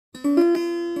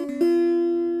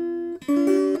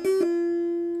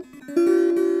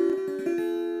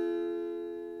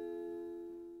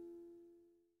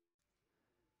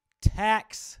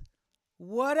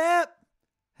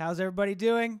How's everybody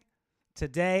doing?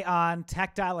 Today on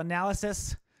Tactile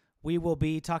Analysis, we will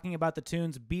be talking about the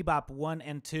tunes Bebop 1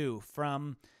 and 2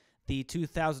 from the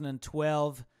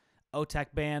 2012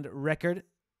 Otaak Band record,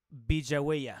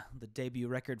 Bejawiya, the debut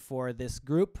record for this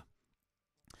group.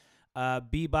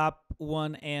 Bebop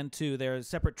 1 and 2, they're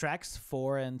separate tracks,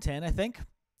 4 and 10, I think.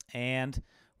 And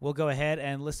we'll go ahead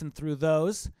and listen through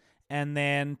those and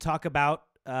then talk about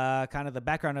kind of the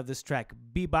background of this track.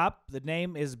 Bebop, the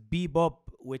name is Bebop,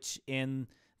 which in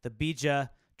the Beja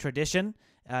tradition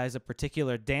is a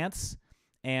particular dance.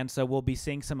 And so we'll be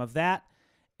seeing some of that.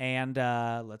 And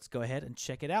let's go ahead and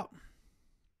check it out.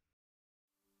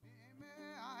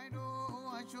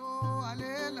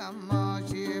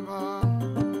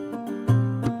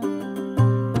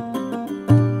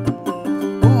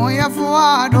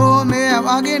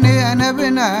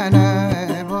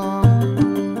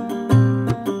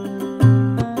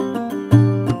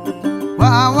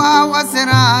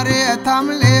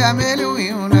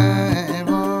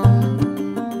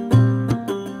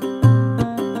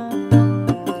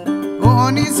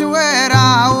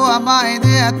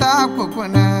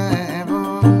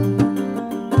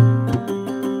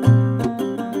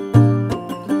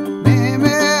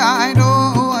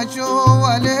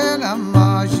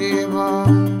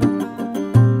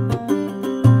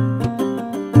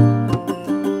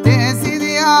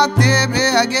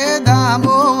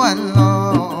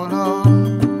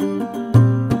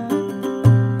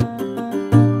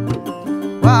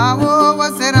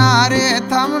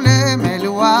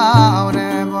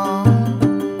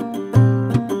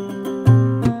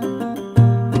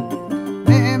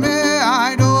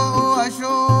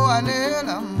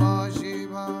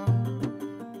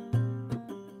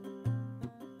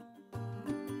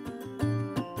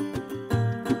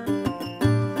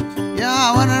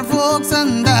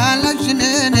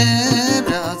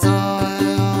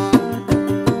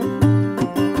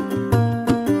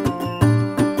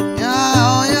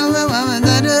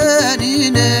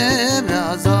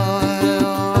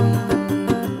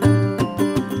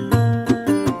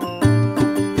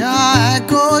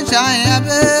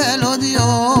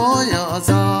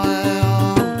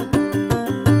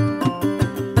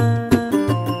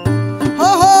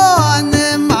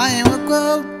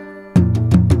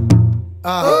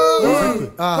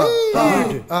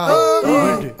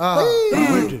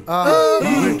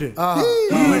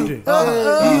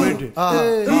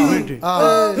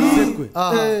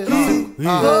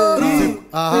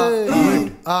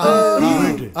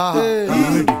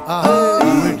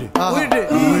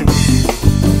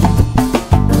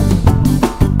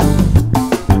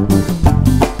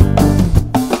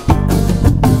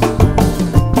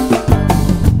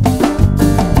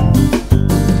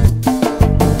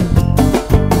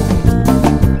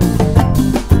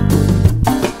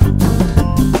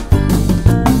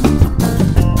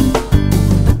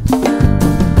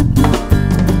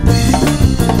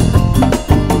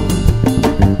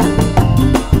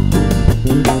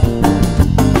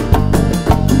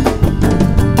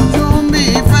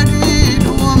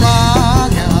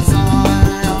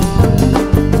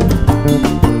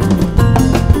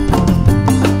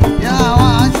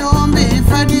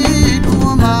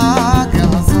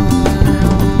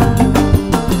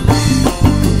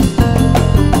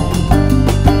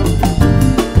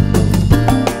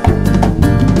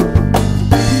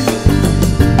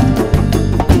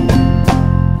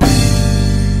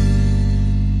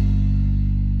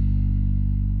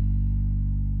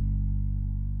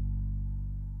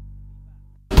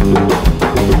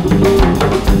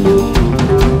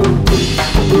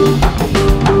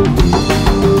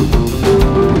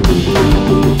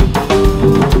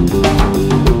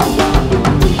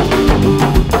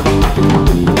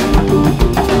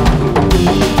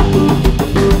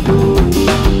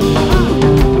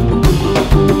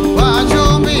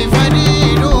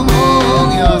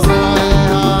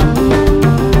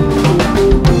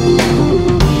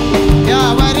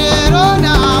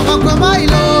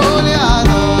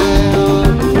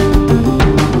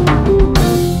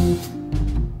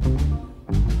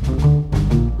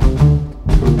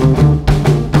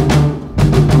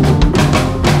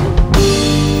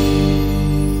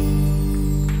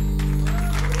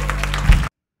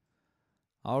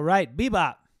 All right,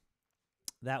 Bebop.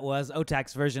 That was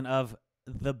Otaak's version of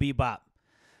the Bebop.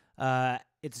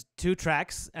 It's 2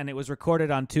 tracks, and it was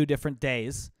recorded on 2 different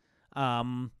days.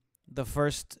 The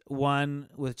first one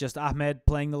with just Ahmed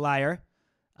playing the lyre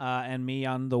and me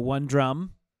on the one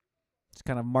drum, just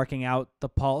kind of marking out the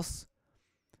pulse.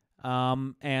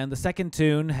 And the second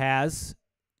tune has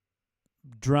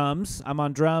drums. I'm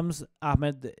on drums.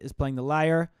 Ahmed is playing the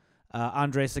lyre.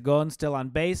 Andre Sagon still on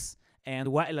bass. and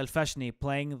Wa'il al-Fashni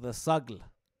playing the sagl.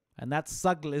 And that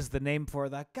sagl is the name for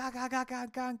the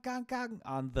gang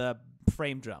on the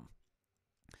frame drum.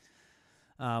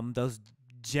 Those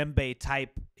djembe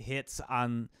type hits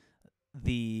on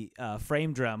the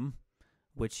frame drum,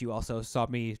 which you also saw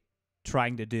me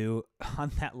trying to do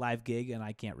on that live gig, and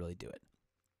I can't really do it.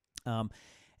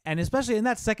 And especially in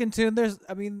that second tune,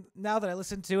 now that I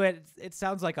listen to it, it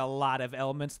sounds like a lot of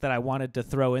elements that I wanted to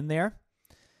throw in there.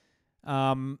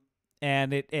 And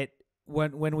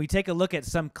when we take a look at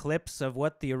some clips of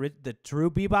what the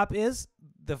true bebop is,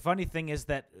 the funny thing is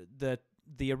that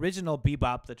the original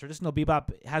bebop, the traditional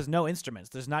bebop, has no instruments.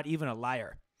 There's not even a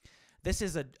lyre. This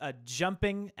is a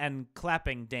jumping and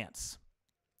clapping dance.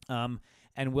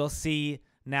 And we'll see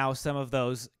now some of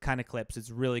those kind of clips. It's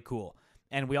really cool.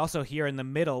 And we also hear in the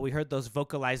middle, we heard those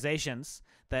vocalizations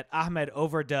that Ahmed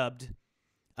overdubbed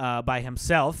by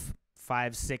himself,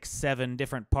 5, 6, 7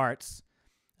 different parts.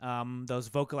 Those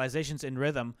vocalizations in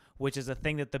rhythm, which is a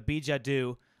thing that the Beja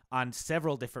do on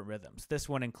several different rhythms, this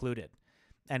one included.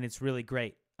 And it's really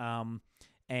great.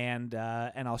 And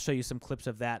I'll show you some clips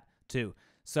of that too.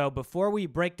 So before we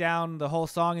break down the whole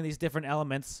song and these different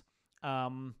elements,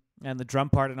 and the drum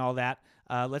part and all that,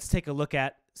 let's take a look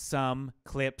at some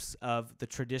clips of the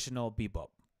traditional bebop.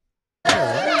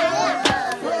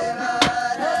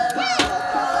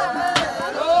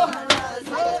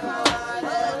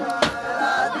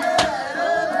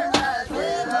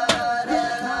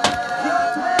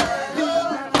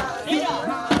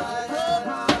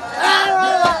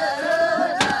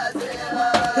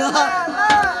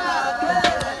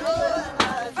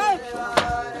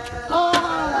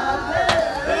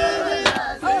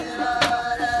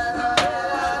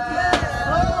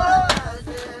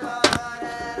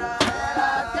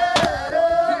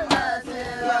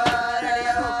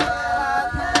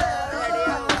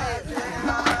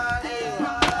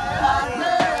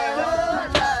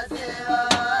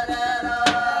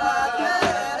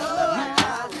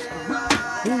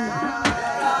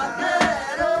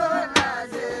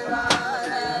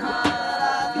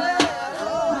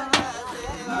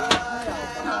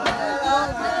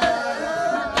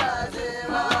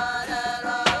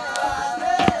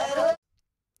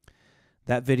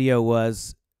 That video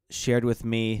was shared with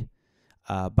me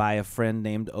by a friend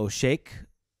named Otaak,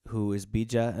 who is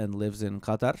Beja and lives in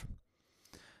Qatar.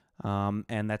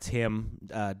 And that's him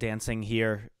dancing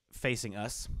here facing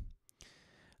us.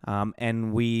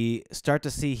 And we start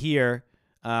to see here,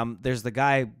 there's the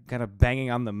guy kind of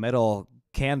banging on the metal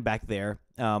can back there.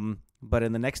 But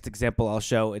in the next example I'll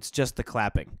show, it's just the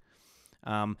clapping.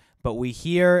 But we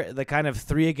hear the kind of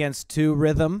 3 against 2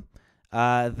 rhythm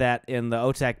that in the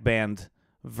Otaak Band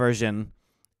version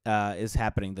is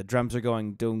happening. The drums are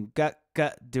going doom gut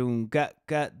gut doom gut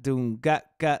gut doom gut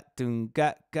gut doom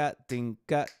gut gut ding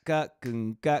gut gut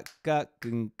gung gut gut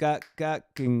gung gut gut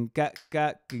gung gut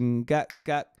gut gung gut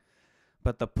gut.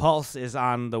 But the pulse is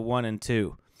on the 1 and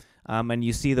 2, and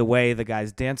you see the way the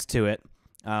guys dance to it.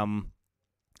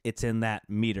 It's in that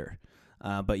meter,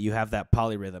 but you have that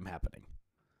polyrhythm happening.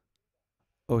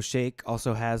 Otaak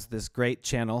also has this great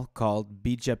channel called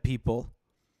Beja People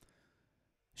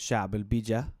Channel,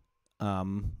 Beja,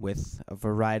 with a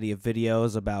variety of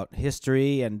videos about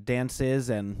history and dances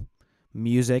and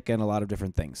music and a lot of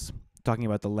different things. Talking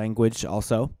about the language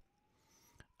also.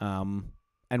 And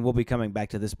we'll be coming back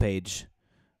to this page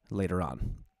later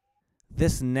on.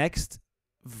 This next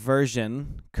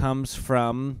version comes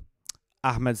from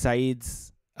Ahmed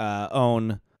Saeed's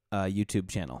own YouTube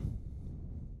channel.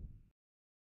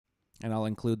 And I'll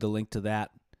include the link to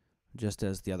that just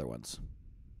as the other ones.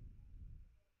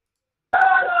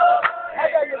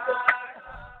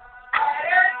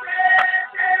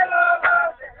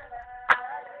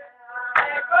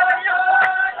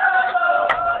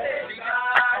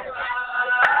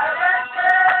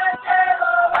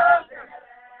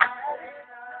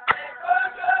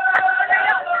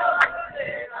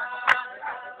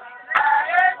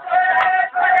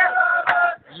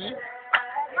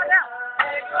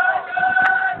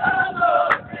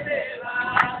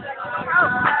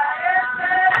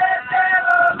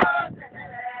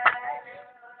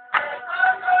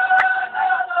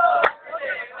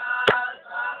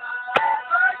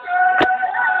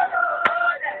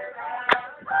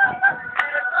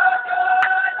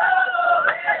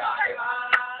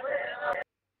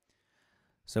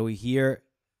 So we hear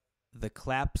the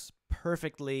claps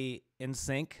perfectly in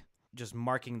sync, just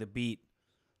marking the beat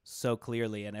so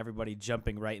clearly, and everybody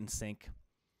jumping right in sync.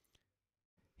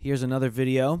 Here's another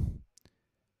video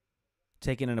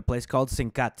taken in a place called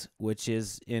Sinkat, which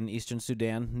is in eastern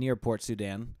Sudan, near Port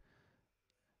Sudan.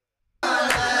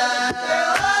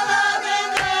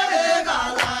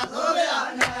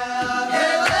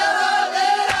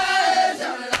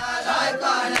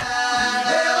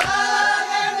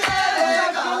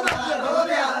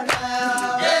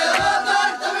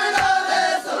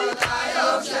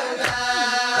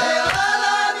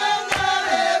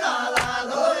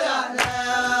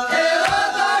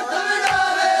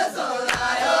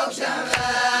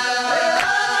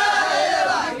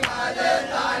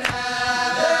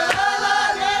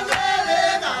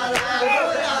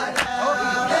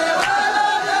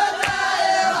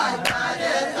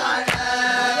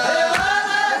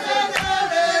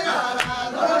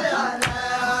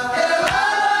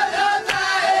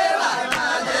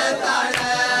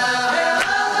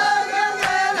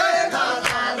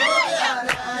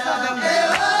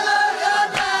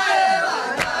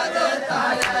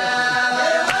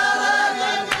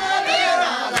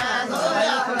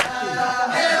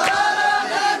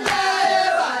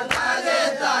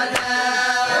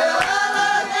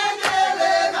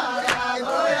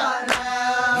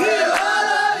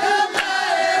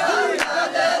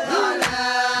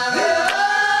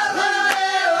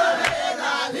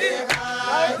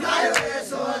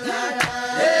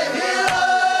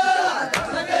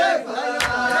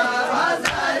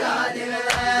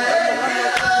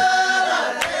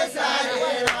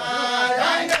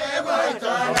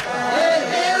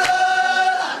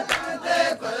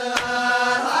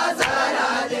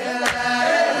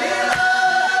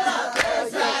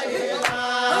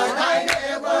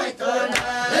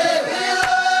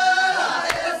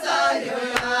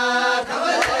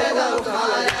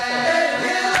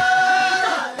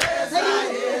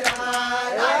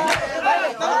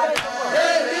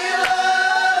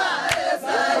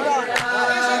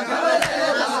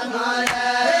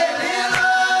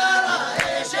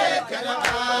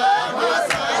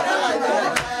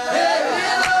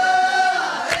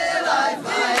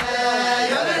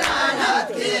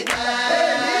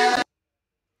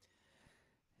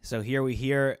 So here we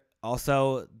hear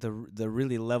also the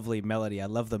really lovely melody. I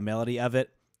love the melody of it,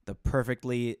 the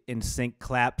perfectly in sync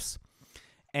claps.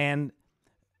 And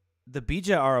the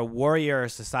Beja are a warrior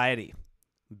society.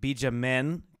 Beja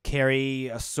men carry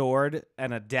a sword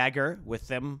and a dagger with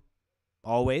them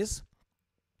always.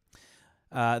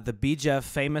 The Beja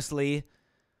famously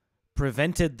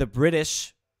prevented the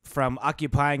British from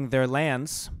occupying their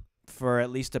lands for at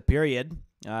least a period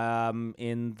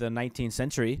in the 19th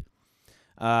century.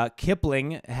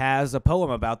 Kipling has a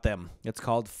poem about them. It's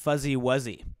called Fuzzy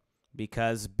Wuzzy,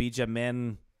 because Beja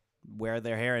men wear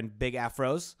their hair in big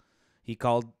afros.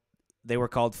 They were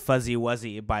called Fuzzy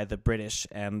Wuzzy by the British,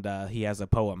 and he has a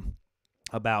poem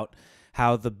about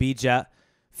how the Beja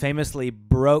famously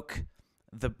broke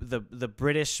the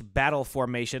British battle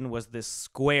formation. Was this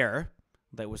square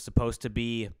that was supposed to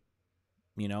be,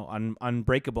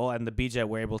 unbreakable, and the Beja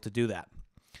were able to do that.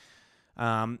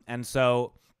 And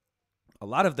so a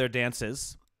lot of their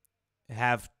dances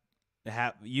have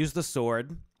used the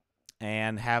sword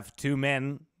and have two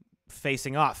men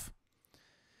facing off.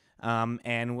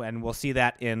 And we'll see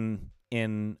that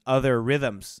in other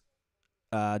rhythms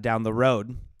down the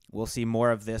road. We'll see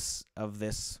more of this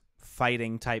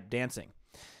fighting type dancing.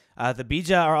 The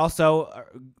Beja are also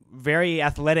very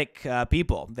athletic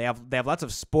people. They have lots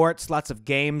of sports, lots of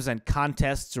games and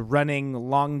contests, running,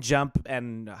 long jump,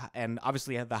 and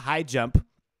obviously the high jump.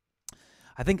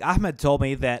 I think Ahmed told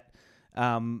me that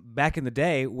back in the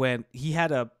day when he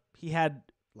had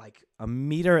like 1.5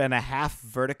 meters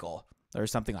vertical or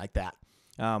something like that.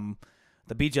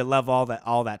 The Beja love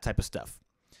all that type of stuff.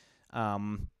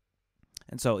 And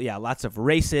so yeah, lots of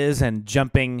races and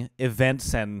jumping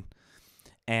events and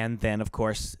then of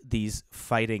course these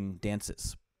fighting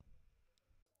dances.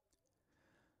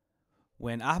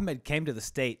 When Ahmed came to the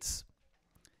States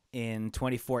in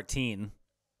 2014,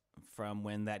 from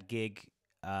when that gig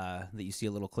that you see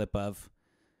a little clip of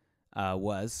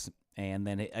was, and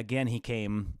then again he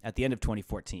came at the end of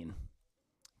 2014.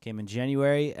 Came in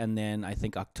January, and then I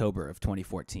think October of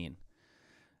 2014.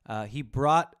 He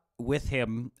brought with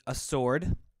him a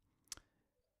sword,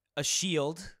 a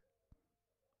shield,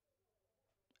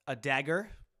 a dagger,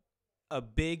 a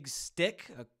big stick,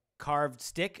 a carved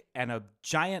stick, and a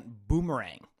giant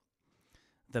boomerang.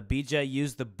 The Beja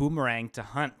used the boomerang to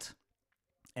hunt,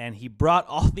 and he brought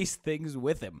all these things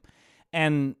with him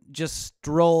and just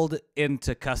strolled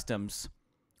into customs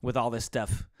with all this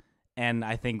stuff, and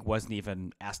I think wasn't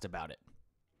even asked about it.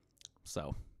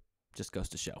 So, just goes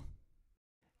to show.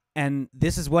 And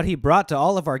this is what he brought to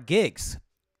all of our gigs.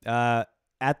 At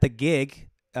the gig,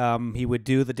 he would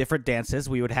do the different dances.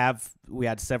 We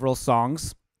had several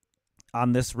songs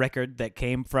on this record that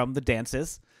came from the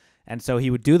dances, and so he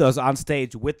would do those on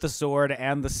stage with the sword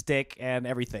and the stick and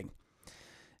everything.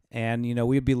 And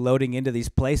we'd be loading into these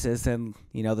places, and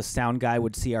the sound guy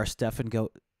would see our stuff and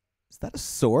go, "Is that a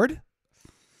sword?"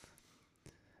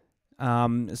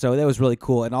 So that was really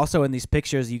cool. And also in these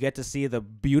pictures, you get to see the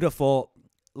beautiful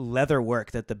leather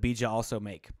work that the Beja also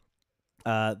make.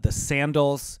 The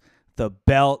sandals, the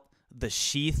belt, the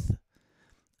sheath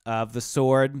of the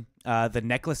sword, the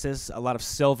necklaces, a lot of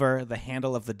silver, the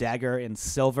handle of the dagger in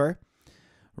silver.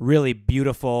 Really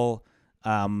beautiful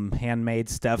handmade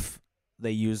stuff.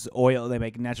 They use oil. They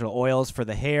make natural oils for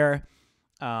the hair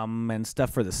and stuff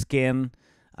for the skin.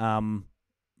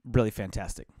 Really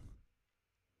fantastic.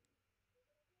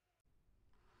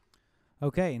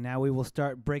 Okay, now we will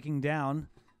start breaking down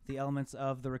the elements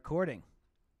of the recording.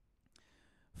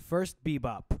 First,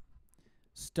 bebop,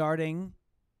 starting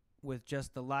with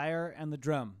just the lyre and the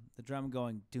drum. The drum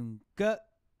going dun-gut,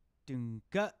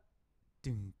 dun-gut,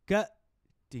 dun-gut,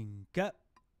 dun-gut.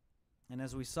 And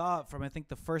as we saw from, I think,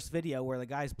 the first video where the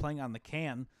guy's playing on the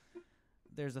can,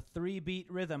 there's a 3-beat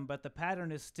rhythm, but the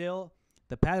pattern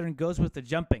goes with the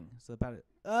jumping. So the pattern,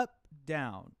 up,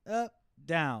 down,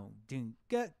 ding,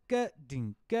 gut,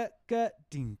 ding, gut,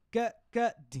 ding, gut,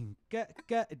 ding, gut,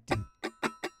 ding.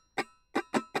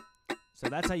 So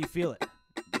that's how you feel it.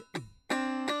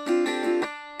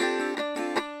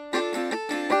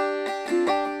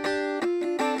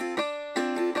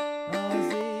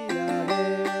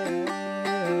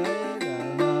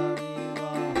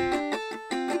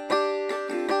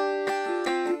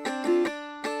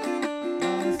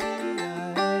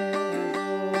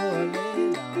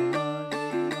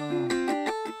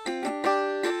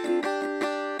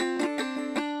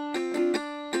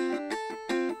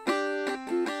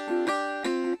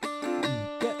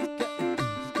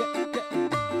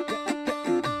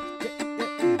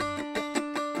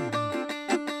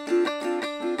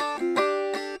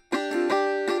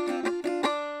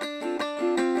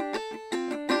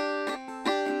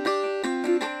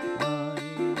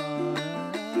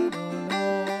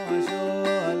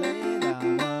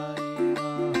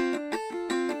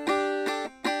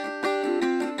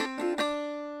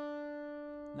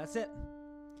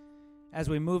 as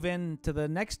we move into the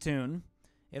next tune,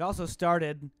 it also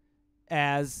started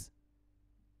as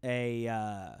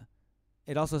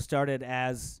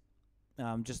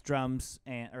just drums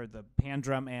or the hand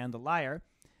drum and the lyre,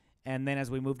 and then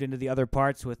as we moved into the other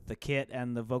parts with the kit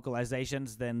and the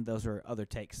vocalizations, then those were other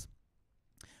takes.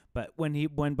 But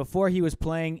before he was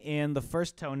playing in the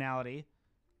first tonality,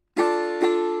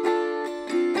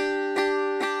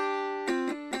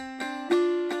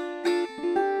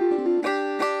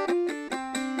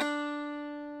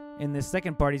 in this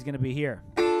second part, he's going to be here,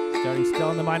 starting still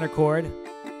in the minor chord.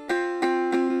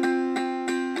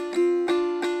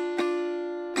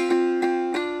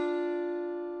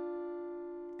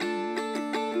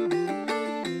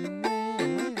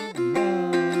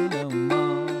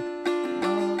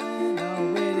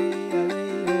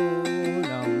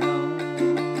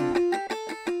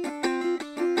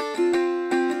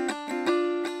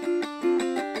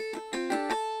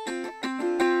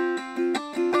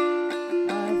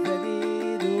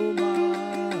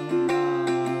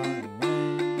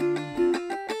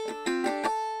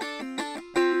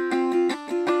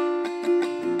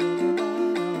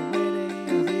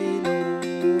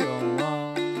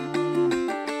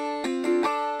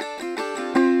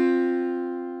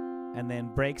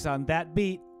 Breaks on that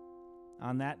beat,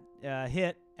 on that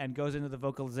hit, and goes into the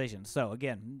vocalization. So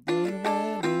again.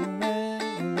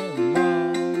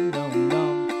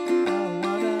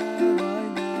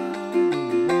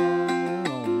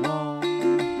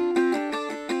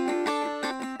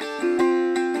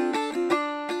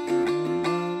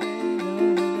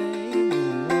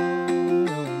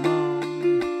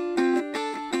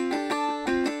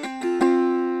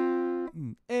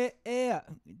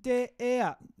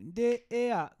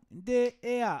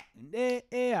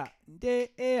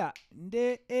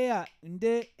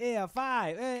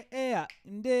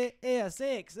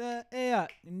 Six,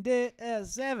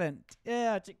 7,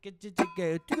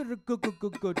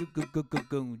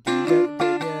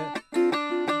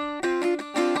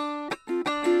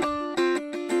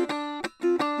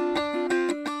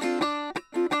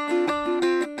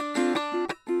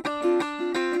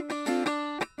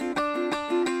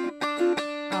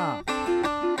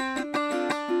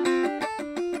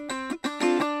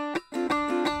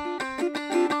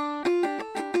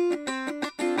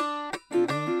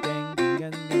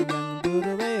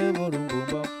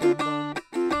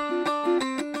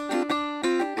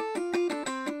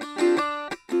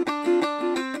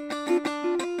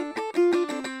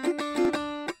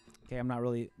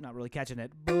 not really catching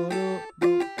it.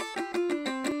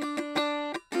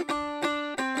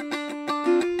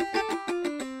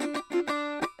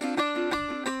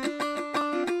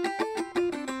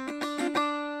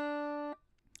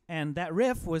 And that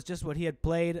riff was just what he had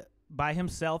played by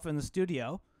himself in the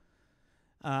studio.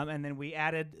 And then we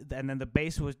added, and then the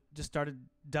bass was just started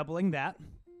doubling that.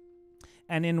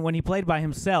 And then when he played by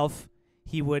himself,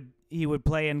 he would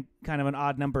play in kind of an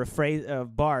odd number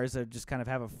of bars, or just kind of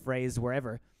have a phrase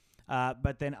wherever.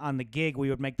 But then on the gig, we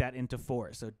would make that into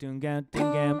 4. So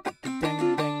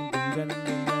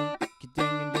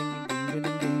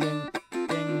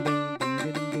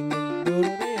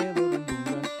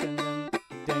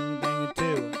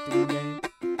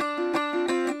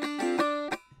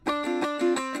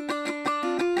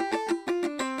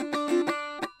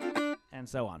and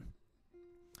so on.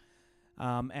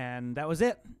 And that was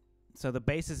it. So the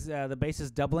bass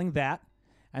is doubling that,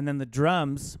 and then the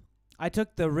drums. I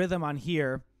took the rhythm on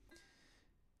here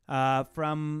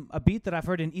from a beat that I've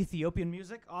heard in Ethiopian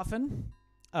music often.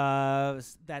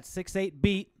 That 6/8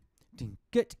 beat.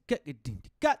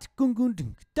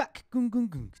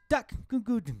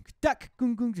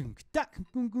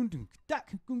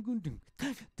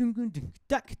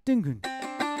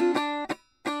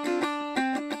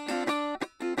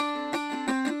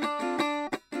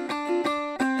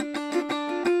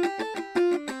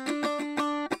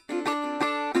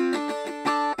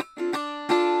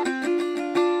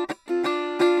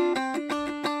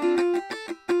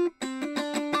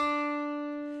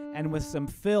 With some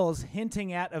fills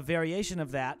hinting at a variation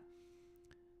of that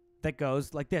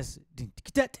goes like this.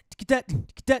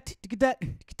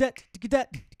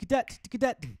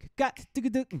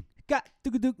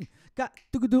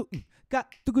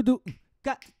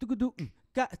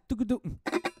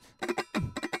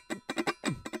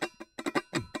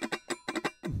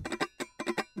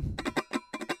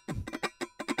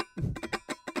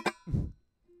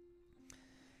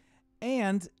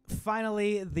 And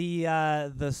finally, the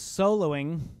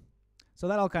soloing. So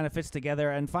that all kind of fits together.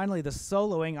 And finally, the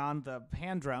soloing on the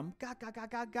hand drum.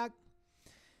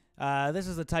 This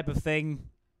is the type of thing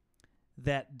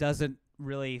that doesn't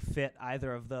really fit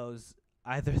either of those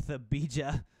either the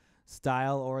Beja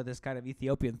style or this kind of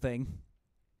Ethiopian thing.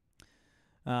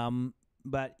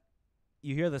 But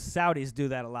you hear the Saudis do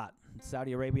that a lot. In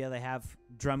Saudi Arabia, they have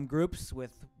drum groups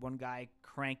with one guy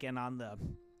cranking on the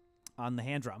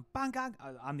hand drum, bang, gang,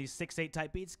 on these 6/8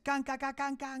 type beats, gang, gang, gang,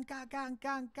 gang, gang, gang, gang,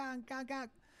 gang, gang, gang, gang.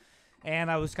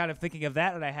 And I was kind of thinking of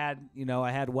that, and I had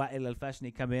Wa'il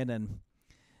al-Fashni come in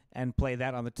and play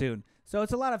that on the tune. So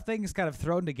it's a lot of things kind of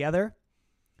thrown together.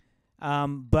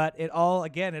 But it's all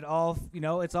kind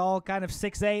of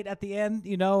 6/8 at the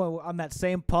end, on that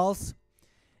same pulse.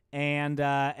 And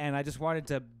I just wanted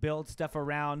to build stuff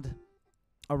around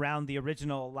the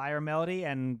original lyre melody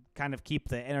and kind of keep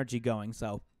the energy going.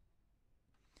 So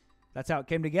that's how it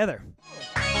came together.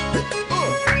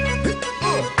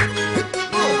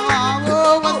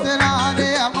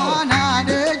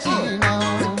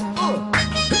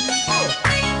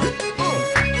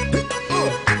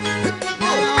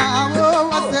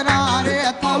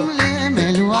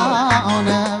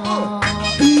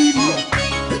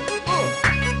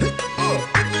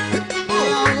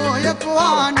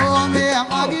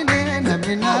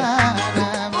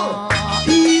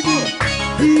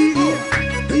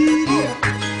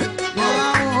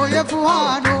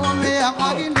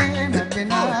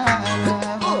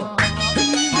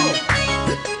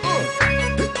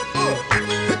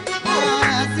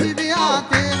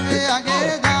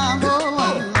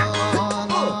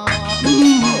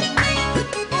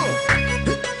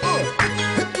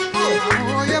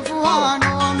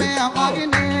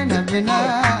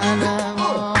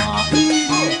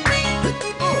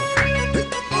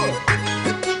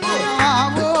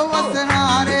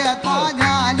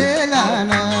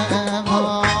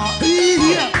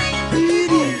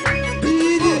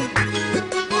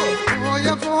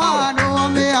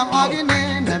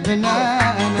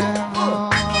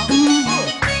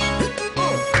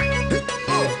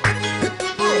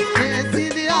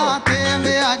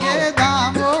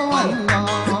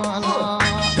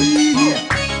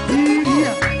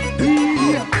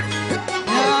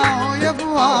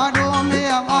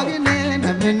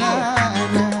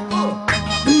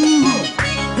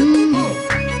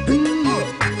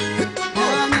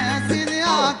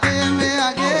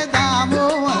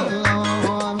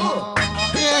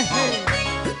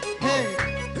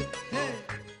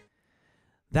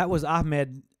 That was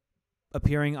Ahmed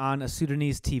appearing on a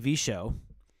Sudanese TV show,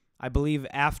 I believe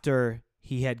after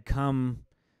he had come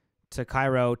to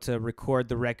Cairo to record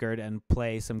the record and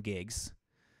play some gigs,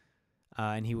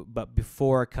 but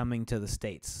before coming to the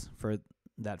States for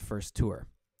that first tour.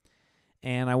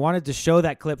 And I wanted to show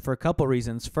that clip for a couple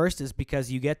reasons. First is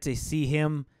because you get to see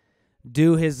him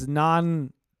do his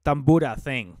non-tambura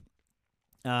thing,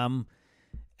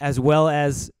 as well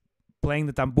as playing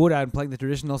the tambura and playing the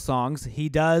traditional songs. He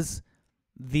does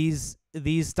these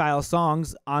style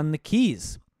songs on the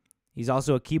keys. He's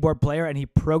also a keyboard player, and he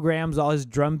programs all his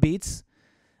drum beats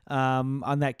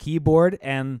on that keyboard,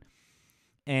 and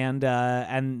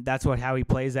that's how he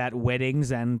plays at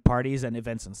weddings and parties and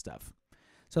events and stuff.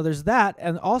 So there's that,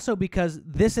 and also because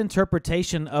this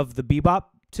interpretation of the bebop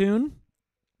tune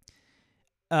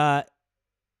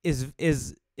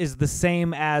is the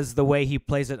same as the way he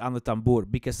plays it on the tambur,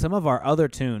 because some of our other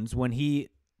tunes, when he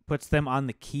puts them on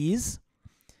the keys,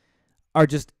 are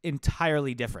just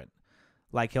entirely different.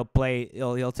 Like he'll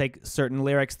take certain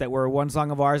lyrics that were one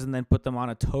song of ours and then put them on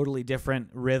a totally different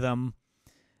rhythm,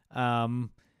 and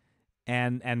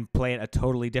play it a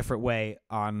totally different way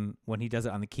on when he does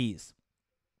it on the keys.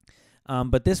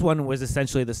 But this one was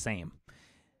essentially the same,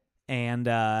 and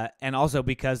also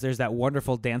because there's that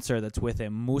wonderful dancer that's with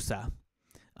him, Musa,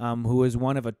 who is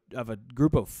one of a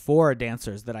group of 4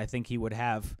 dancers that I think he would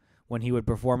have when he would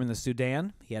perform in the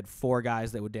Sudan. He had 4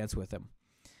 guys that would dance with him,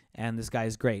 and this guy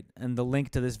is great. And the link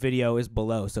to this video is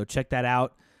below, so check that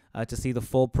out to see the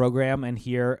full program and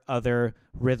hear other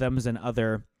rhythms and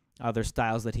other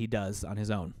styles that he does on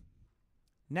his own.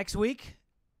 Next week,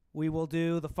 we will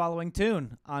do the following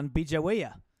tune on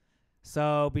Bejawiya.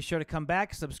 So be sure to come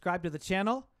back, subscribe to the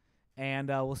channel, and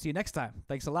we'll see you next time.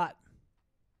 Thanks a lot.